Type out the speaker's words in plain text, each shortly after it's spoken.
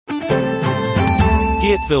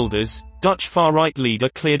Geert Wilders, Dutch far-right leader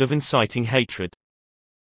cleared of inciting hatred.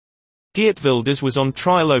 Geert Wilders was on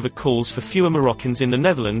trial over calls for fewer Moroccans in the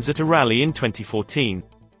Netherlands at a rally in 2014.